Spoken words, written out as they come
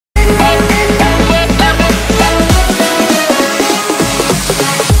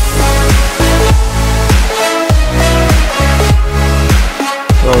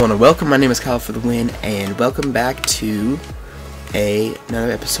welcome, my name is Kyle for the win, and welcome back to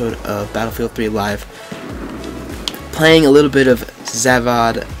another episode of Battlefield 3 Live. Playing a little bit of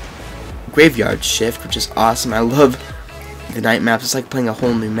Zavad Graveyard Shift, which is awesome. I love the night maps. It's like playing a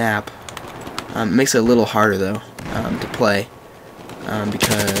whole new map. It makes it a little harder though to play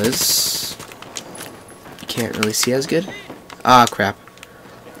because you can't really see as good. Ah, crap.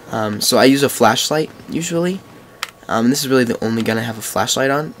 So I use a flashlight usually. This is really the only gun I have a flashlight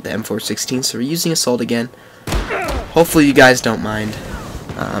on, the M416, so we're using Assault again. Hopefully you guys don't mind.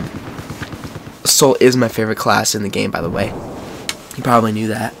 Assault is my favorite class in the game, by the way. You probably knew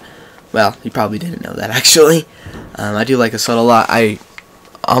that. Well, you probably didn't know that, actually. I do like Assault a lot. I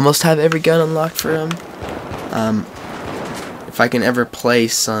almost have every gun unlocked for him. If I can ever play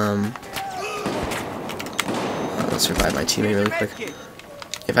some... let's revive my teammate really quick.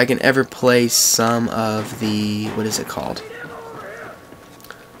 If I can ever play some of the... what is it called?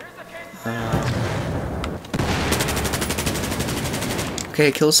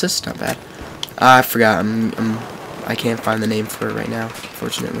 Okay, kill assist, not bad. I forgot. I can't find the name for it right now,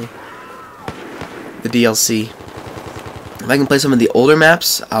 unfortunately. The DLC. If I can play some of the older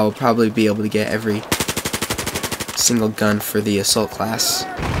maps, I'll probably be able to get every single gun for the Assault class.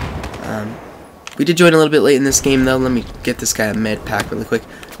 We did join a little bit late in this game, though. Let me get this guy a med pack really quick.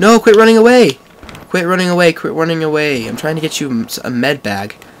 No, quit running away! Quit running away, quit running away. I'm trying to get you a med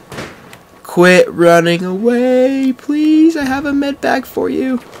bag. Quit running away, please. I have a med bag for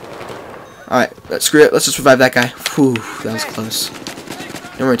you. Alright, screw it. Let's just revive that guy. Whew, that was close.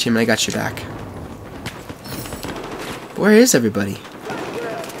 Don't worry, teammate, I got you back. Where is everybody?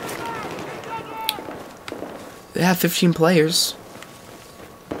 They have 15 players.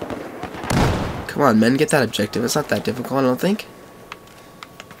 Come on, men, get that objective. It's not that difficult, I don't think.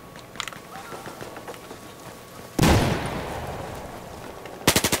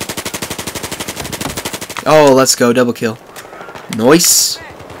 Oh, let's go. Double kill. Nice.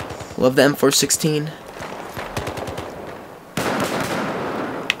 Love the M416.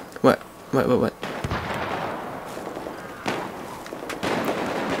 What?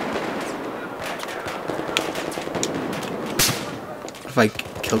 If I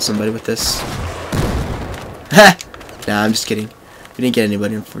killed somebody with this? Ha! Nah, I'm just kidding. We didn't get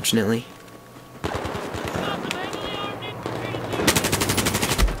anybody, unfortunately.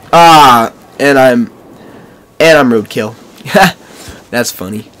 Ah! And I'm roadkill. That's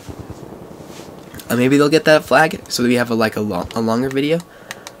funny. Maybe they'll get that flag so that we have a longer video.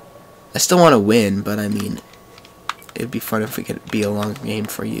 I still want to win, but I mean, it'd be fun if we could be a long game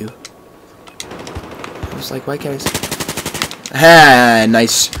for you. I was like, why can't I say? Ah,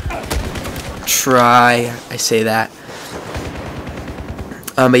 nice try. I say that.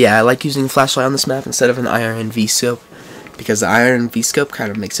 But yeah, I like using flashlight on this map instead of an iron V-scope because the iron V-scope kind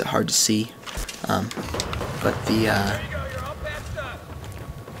of makes it hard to see. But the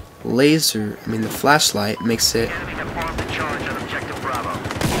laser, the flashlight makes it...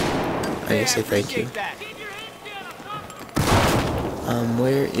 I need to say thank you.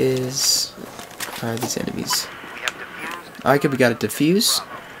 Where are these enemies? Oh, we got a defuse.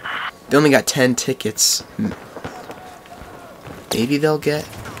 They only got 10 tickets. Maybe they'll get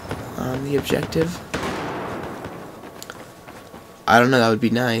the objective. I don't know, that would be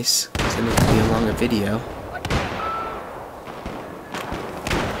nice. Because then it would be a longer video.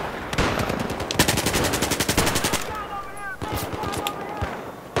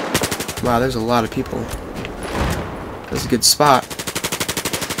 Wow, there's a lot of people. That's a good spot.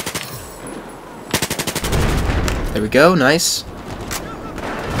 There we go, nice.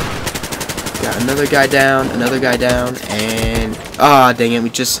 Got another guy down, and... ah, dang it, we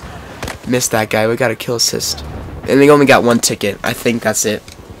just missed that guy. We got a kill assist. And they only got one ticket. I think that's it.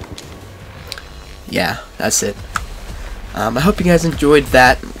 Yeah, that's it. I hope you guys enjoyed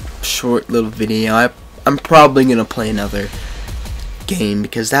that short little video. I'm probably going to play another game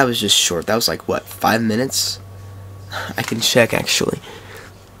because that was just short. That was like, what, 5 minutes? I can check, actually.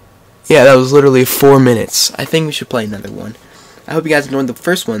 Yeah, that was literally 4 minutes. I think we should play another one. I hope you guys enjoyed the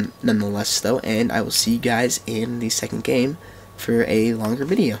first one, nonetheless, though, and I will see you guys in the second game for a longer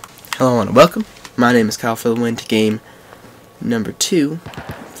video. Hello and welcome. My name is Kyle for the win to game number 2.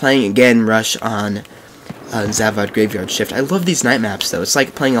 Playing again Rush on Zavad Graveyard Shift. I love these night maps, though. It's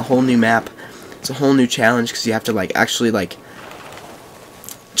like playing a whole new map. It's a whole new challenge because you have to actually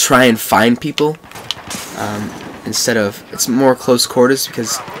try and find people instead of... it's more close quarters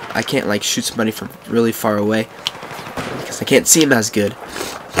because I can't shoot somebody from really far away because I can't see him as good.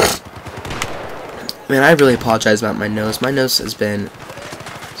 Man, I really apologize about my nose. My nose has been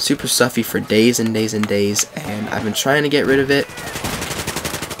super stuffy for days and days and days, and I've been trying to get rid of it.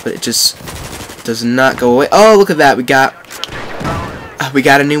 but it just does not go away. Oh, look at that! We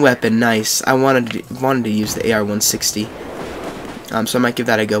got a new weapon. Nice. I wanted to use the AR-160. So I might give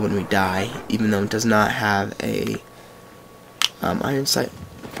that a go when we die, even though it does not have a iron sight.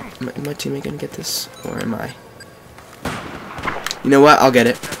 Am my teammate gonna get this, or am I? You know what? I'll get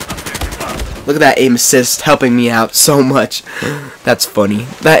it. Look at that aim assist helping me out so much. That's funny.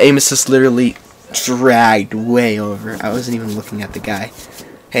 That aim assist literally dragged way over. I wasn't even looking at the guy.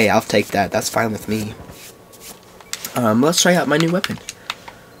 Hey, I'll take that. That's fine with me. Let's try out my new weapon.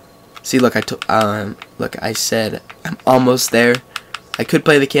 See, look, I said I'm almost there. I could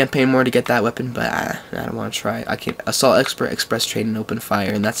play the campaign more to get that weapon, but I don't want to try. I can assault expert, express train, and open fire,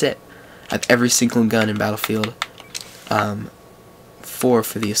 and that's it. I have every single gun in Battlefield 4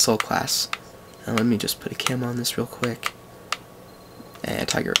 for the assault class. Now let me just put a cam on this real quick. And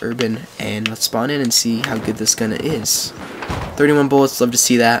Tiger Urban, and let's spawn in and see how good this gun is. 31 bullets, love to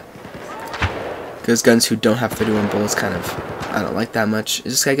see that. Because guns who don't have 31 bullets kind of, I don't like that much.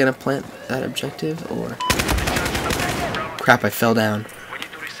 Is this guy gonna plant that objective, or? Crap, I fell down.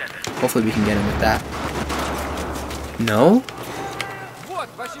 Hopefully we can get him with that. No?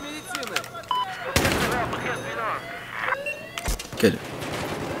 Good.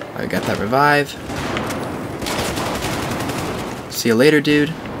 I got that revive. See you later, dude.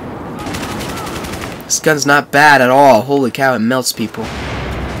 This gun's not bad at all. Holy cow, it melts people.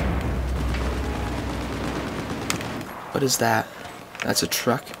 What is that? That's a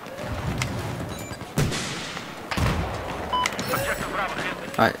truck.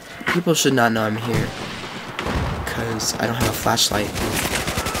 Alright, people should not know I'm here, because I don't have a flashlight.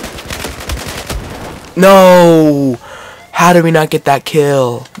 No! How did we not get that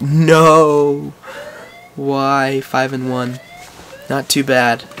kill? No! Why? 5 and 1. Not too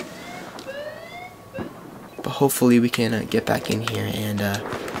bad. But hopefully we can get back in here and,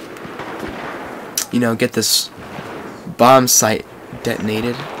 you know, get this bomb site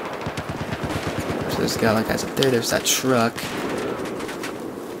detonated. So there's guys up there. There's that truck.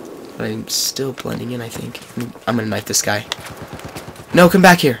 But I'm still blending in, I think. I'm gonna knife this guy. No, come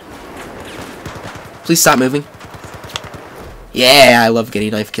back here. Please stop moving. Yeah, I love getting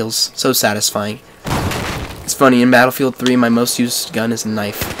knife kills. So satisfying. It's funny, in Battlefield 3, my most used gun is a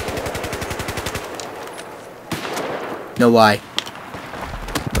knife. No lie.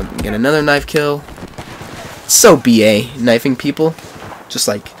 Get another knife kill. So BA, knifing people. Just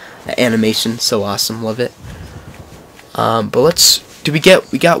like the animation, so awesome, love it. But let's... we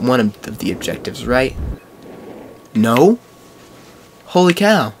got one of the objectives, right? No? Holy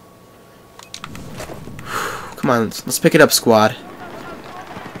cow. Come on, let's pick it up, squad.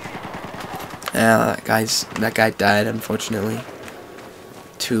 That guy died, unfortunately.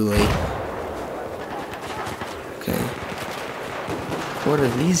 Too late. Okay. What are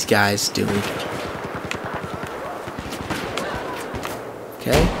these guys doing?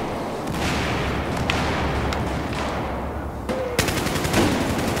 Okay.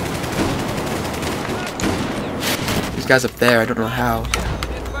 These guys up there, I don't know how.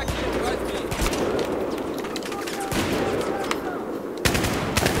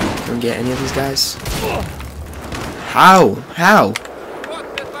 Can we get any of these guys? How? How?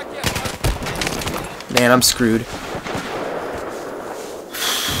 Man, I'm screwed.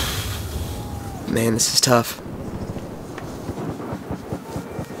 Man, this is tough.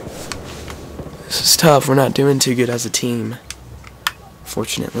 This is tough. We're not doing too good as a team.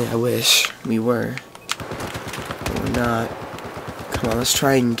 Fortunately, I wish we were. But we're not. Come on, let's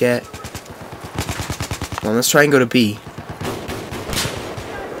try and get... Come on, let's try and go to B.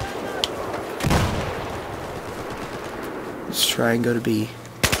 Let's try and go to B.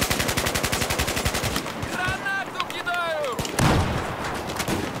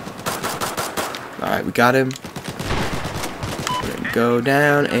 Alright, we got him. We're gonna go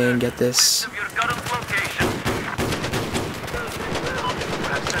down and get this.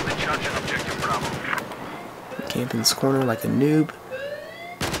 Camp in this corner like a noob.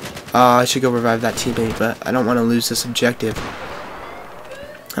 I should go revive that teammate, but I don't want to lose this objective.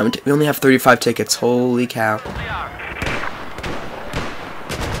 We only have 35 tickets. Holy cow.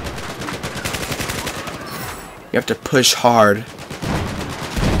 You have to push hard.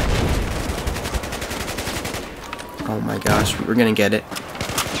 Oh my gosh, we're gonna get it.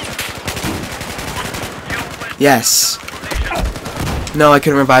 Yes. No, I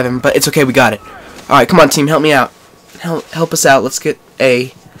couldn't revive him, but it's okay, we got it. Alright, come on team, help me out. Help us out, let's get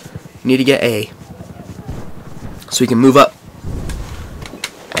A. We need to get A. So we can move up.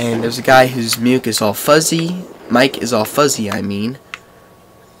 And there's a guy whose mic is all fuzzy. Mic is all fuzzy, I mean.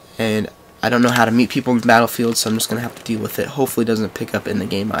 And I don't know how to mute people in Battlefield, so I'm just gonna have to deal with it. Hopefully it doesn't pick up in the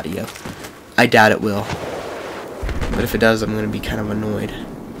game audio. I doubt it will. But if it does, I'm gonna be kind of annoyed.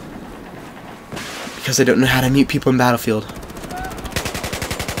 Because I don't know how to mute people in Battlefield.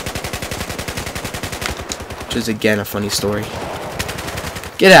 Which is again a funny story.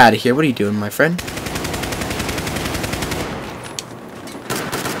 Get out of here. What are you doing, my friend?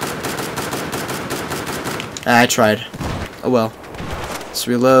 I tried. Oh well. Let's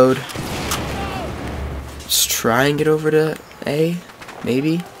reload. Let's try and get over to A.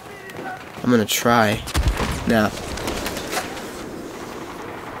 Maybe. I'm gonna try. Nah.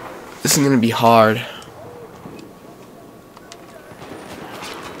 This is gonna be hard.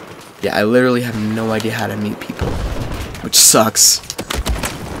 Yeah, I literally have no idea how to meet people, which sucks.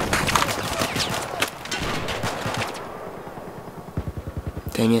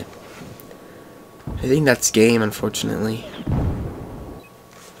 Dang it. I think that's game, unfortunately.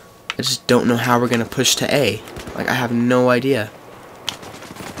 I just don't know how we're gonna push to A. Like, I have no idea.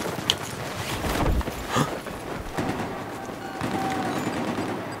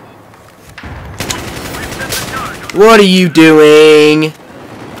 What are you doing?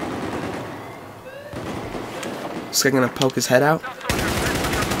 This guy gonna poke his head out?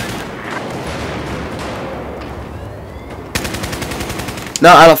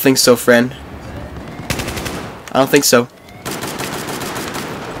 No, I don't think so, friend. I don't think so.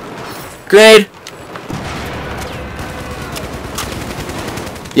 Grenade!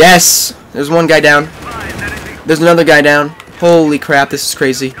 Yes! There's one guy down. There's another guy down. Holy crap, this is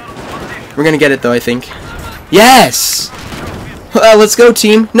crazy. We're gonna get it though, I think. Yes! Let's go,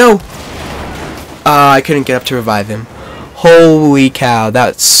 team. No! I couldn't get up to revive him. Holy cow,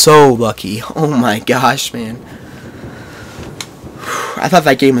 that's so lucky. Oh my gosh, man. I thought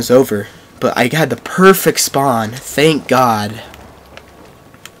that game was over, but I had the perfect spawn. Thank God.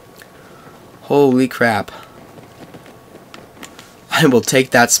 Holy crap. I will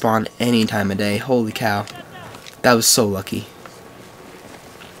take that spawn any time of day. Holy cow. That was so lucky.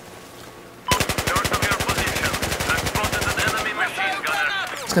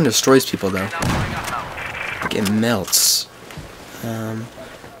 This gun destroys people though. Like, it melts. Can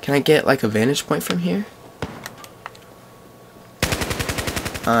I get like a vantage point from here?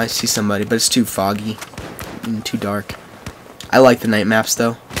 I see somebody, but it's too foggy and too dark. I like the night maps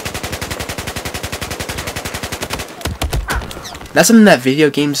though. That's something that video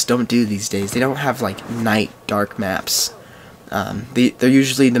games don't do these days. They don't have like night dark maps. They're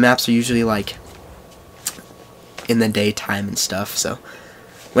usually, the maps are usually like in the daytime and stuff. So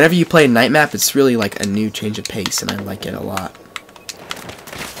whenever you play a night map, it's really like a new change of pace, and I like it a lot.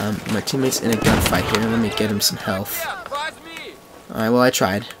 My teammate's in a gunfight here. Let me get him some health. Alright, well I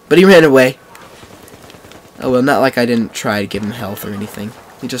tried, but he ran away. Oh well, not like I didn't try to give him health or anything.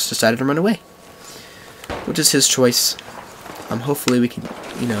 He just decided to run away, which is his choice. Hopefully we can,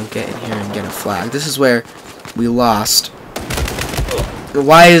 you know, get in here and get a flag. This is where we lost.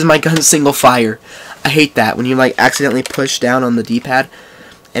 Why is my gun single fire? I hate that when you like accidentally push down on the D-pad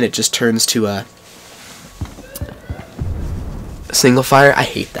and it just turns to a single fire. I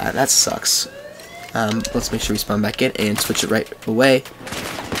hate that. That sucks. Let's make sure we spawn back in and switch it right away.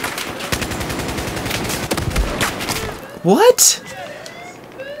 What?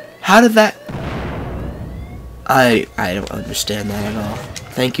 How did that? I don't understand that at all.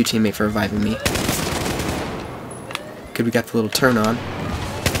 Thank you, teammate, for reviving me. Good, we got the little turn on.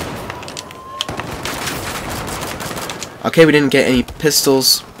 Okay, we didn't get any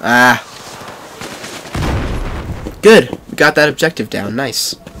pistols. Ah. Good. We got that objective down.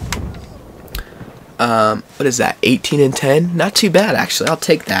 Nice. What is that? 18 and 10? Not too bad, actually. I'll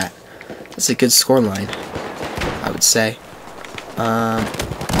take that. That's a good score line, I would say.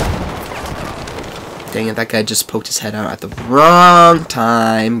 Dang it, that guy just poked his head out at the wrong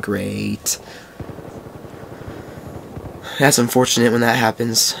time. Great. That's unfortunate when that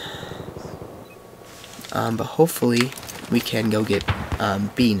happens. But hopefully we can go get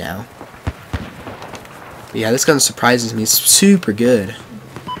B now. But yeah, this gun surprises me. It's super good.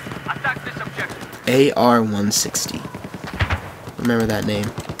 AR-160. Remember that name.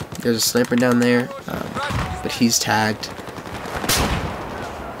 There's a sniper down there, but he's tagged.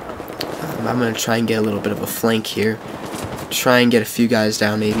 I'm going to try and get a little bit of a flank here. Try and get a few guys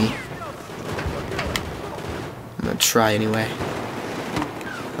down, maybe. I'm going to try anyway.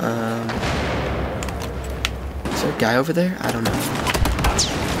 Is there a guy over there? I don't know.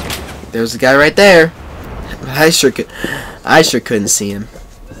 There's a guy right there. I sure couldn't see him.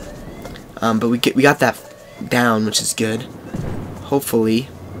 But we got that down, which is good. Hopefully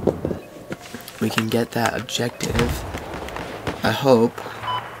we can get that objective. I hope.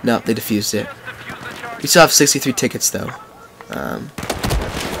 Nope, they defused it. We still have 63 tickets though.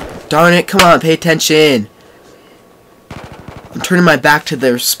 Darn it, come on, pay attention. I'm turning my back to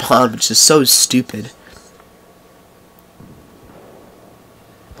their spawn, which is so stupid.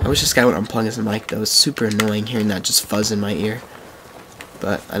 I wish this guy would unplug his mic though. It's super annoying hearing that just fuzz in my ear.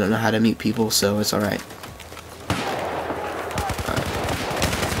 But I don't know how to mute people, so it's alright.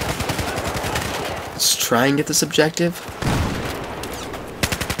 Let's try and get this objective.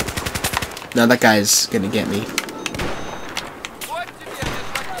 Now that guy's gonna get me.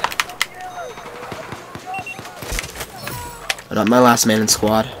 I'm not my last man in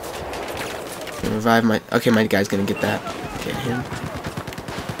squad. Gonna revive my... Okay, my guy's gonna get that. Get him.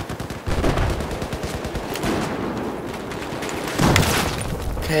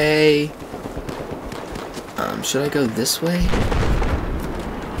 Okay. Should I go this way?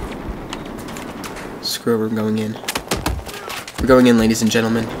 Screw it, we're going in. We're going in, ladies and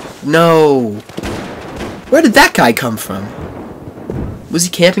gentlemen. No! Where did that guy come from? Was he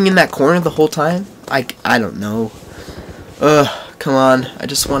camping in that corner the whole time? I don't know. Ugh, come on. I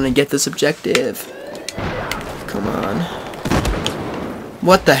just want to get this objective. Come on.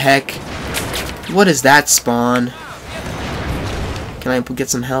 What the heck? What is that spawn? Can I get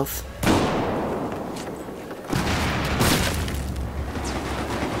some health?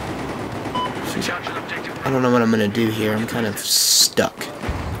 I don't know what I'm gonna do here. I'm kind of stuck.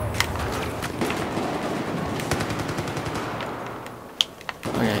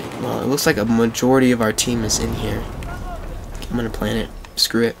 Okay, well, it looks like a majority of our team is in here. I'm gonna plant it.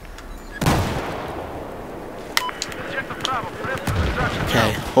 Screw it.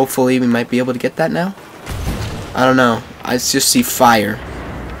 Okay, hopefully we might be able to get that now. I don't know. I just see fire.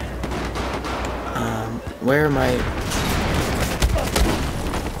 Where am I?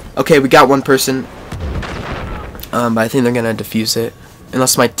 Okay, we got one person. But I think they're gonna defuse it.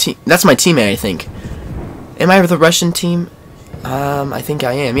 Unless my team... That's my teammate, I think. Am I with the Russian team? I think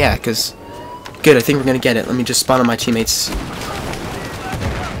I am, yeah, because... Good, I think we're gonna get it. Let me just spawn on my teammates.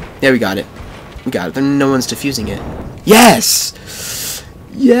 Yeah, we got it. We got it. No one's defusing it. Yes!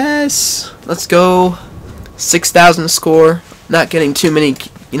 Yes! Let's go. 6,000 score. Not getting too many...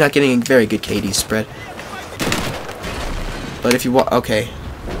 You're not getting a very good KD spread. But if you want... Okay.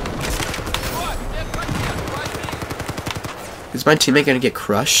 Is my teammate gonna get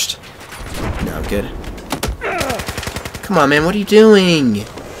crushed? No, good. Come on, man, what are you doing?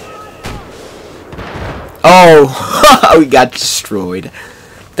 Oh! We got destroyed.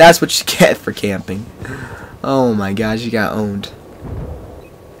 That's what you get for camping. Oh my gosh, you got owned.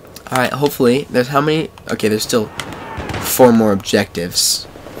 Alright, hopefully, there's how many? Okay, there's still 4 more objectives.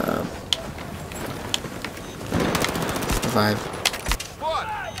 Revive.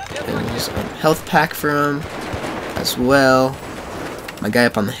 There's a health pack for him as well. My guy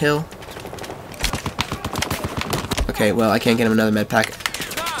up on the hill. Okay, well, I can't get him another med pack.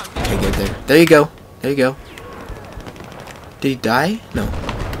 Okay, good there. There you go. There you go. Did he die? No.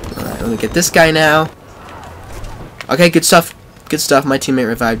 Alright, let me get this guy now. Okay, good stuff. Good stuff. My teammate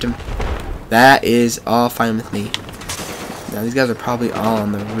revived him. That is all fine with me. Now, these guys are probably all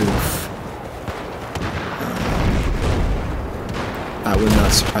on the roof. That would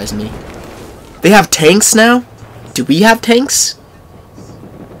not surprise me. They have tanks now? Do we have tanks?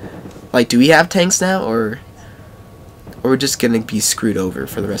 Like, do we have tanks now, or we're just gonna be screwed over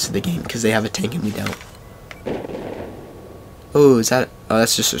for the rest of the game because they have a tank and we don't? Oh, is that? Oh,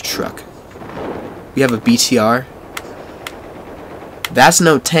 that's just a truck. We have a BTR. That's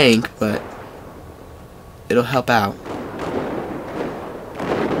no tank, but it'll help out.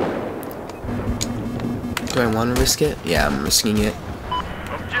 Do I want to risk it? Yeah, I'm risking it.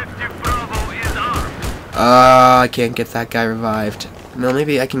 I can't get that guy revived. No,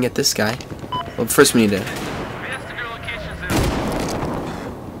 maybe I can get this guy. Well, first we need to...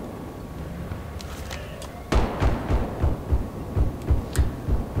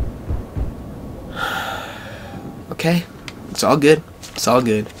 Okay, it's all good. It's all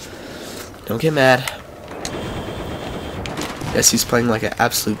good. Don't get mad. Yes, he's playing like an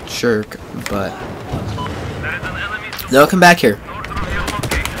absolute jerk, but... No, come back here.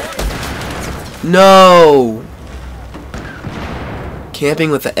 No!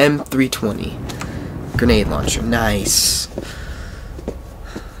 Camping with the M320. Grenade launcher. Nice.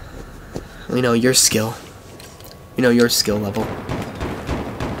 We know your skill. We know your skill level.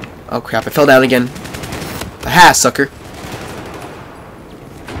 Oh crap, I fell down again. Aha, sucker.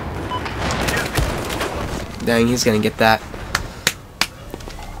 Dang, he's gonna get that.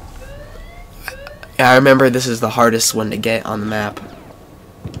 Yeah, I remember this is the hardest one to get on the map.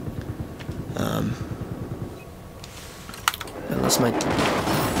 Unless my...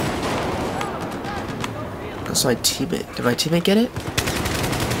 That's my teammate. Did my teammate get it?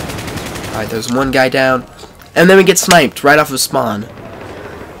 Alright, there's one guy down. And then we get sniped right off of spawn.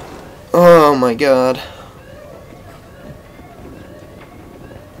 Oh my god.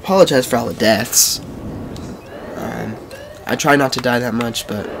 Apologize for all the deaths. I try not to die that much,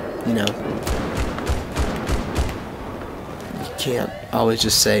 but, you know. You can't always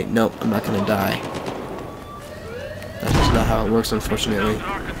just say, nope, I'm not gonna die. That's just not how it works, unfortunately.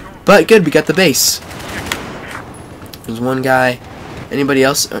 But good, we got the base. There's one guy. Anybody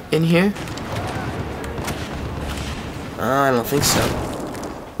else in here? I don't think so.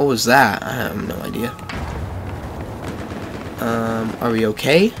 What was that? I have no idea. Are we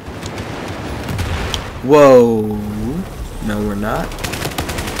okay? Whoa. No, we're not.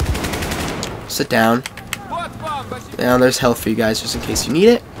 Sit down. Now there's health for you guys just in case you need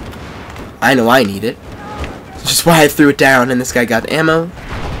it. I know I need it. That's just why I threw it down and this guy got ammo.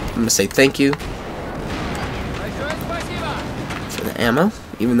 I'm gonna say thank you for the ammo,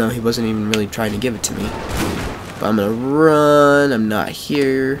 even though he wasn't even really trying to give it to me. But I'm gonna run. I'm not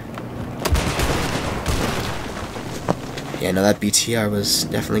here. Yeah, no, that BTR was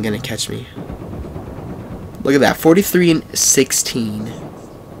definitely gonna catch me. Look at that, 43 and 16.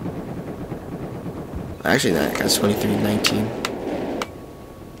 Actually, that guy's 23 and 19.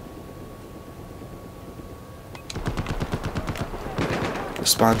 They're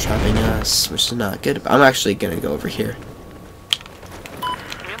spawn trapping us, which is not good. But I'm actually gonna go over here.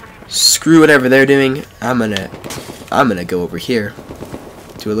 Screw whatever they're doing. I'm gonna go over here.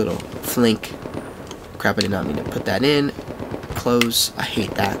 Do a little flank. Crap, I did not mean to put that in. Close. I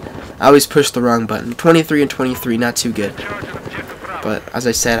hate that. I always push the wrong button. 23 and 23, not too good. But as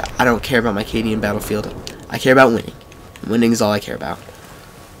I said, I don't care about my KD in Battlefield. I care about winning. Winning is all I care about.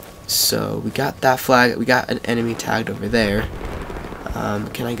 So we got that flag. We got an enemy tagged over there.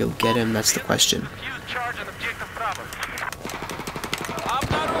 Can I go get him? That's the question.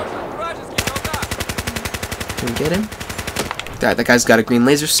 Can we get him? That guy's got a green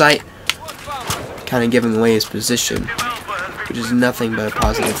laser sight. Kind of giving away his position, which is nothing but a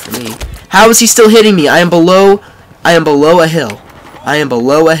positive for me. How is he still hitting me? I am below a hill. I am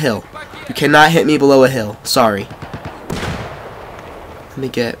below a hill. You cannot hit me below a hill. Sorry. Let me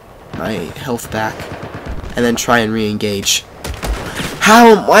get my health back and then try and re-engage.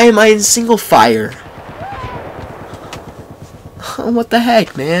 Why am I in single fire? What the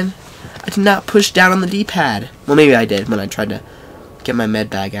heck, man? I did not push down on the D-pad. Well, maybe I did when I tried to get my med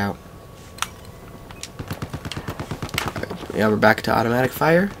bag out. Yeah, we're back to automatic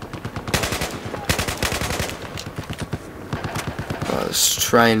fire. Let's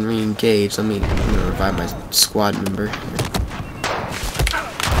try and re-engage. I'm gonna revive my squad member.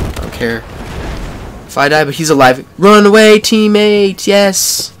 I don't care if I die, but he's alive. Run away, teammate!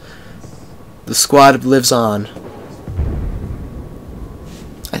 Yes! The squad lives on.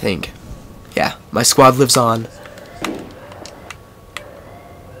 I think. Yeah, my squad lives on.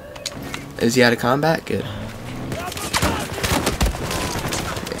 Is he out of combat? Good.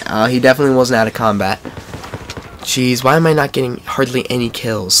 He definitely wasn't out of combat. Jeez, why am I not getting hardly any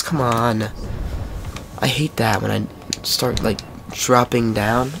kills? Come on. I hate that when I start, like, dropping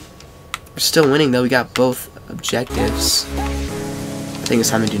down. We're still winning, though. We got both objectives. I think it's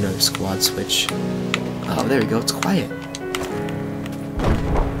time to do another squad switch. Oh, there we go. It's quiet.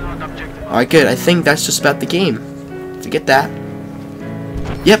 Alright, good. I think that's just about the game. Forget that.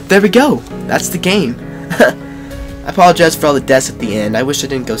 Yep, there we go. That's the game. I apologize for all the deaths at the end. I wish I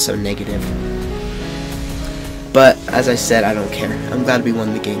didn't go so negative. But, as I said, I don't care. I'm glad we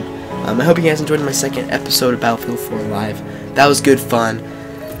won the game. I hope you guys enjoyed my second episode of Battlefield 4 Live. That was good fun.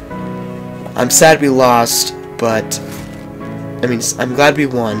 I'm sad we lost, but... I mean, I'm glad we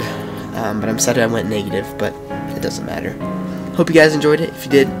won. But I'm sad I went negative, but it doesn't matter. Hope you guys enjoyed it. If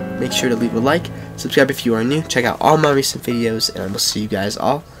you did, make sure to leave a like. Subscribe if you are new. Check out all my recent videos, and I will see you guys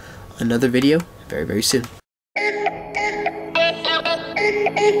all on another video very, very soon.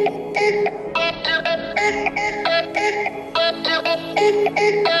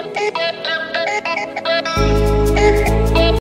 Thank you.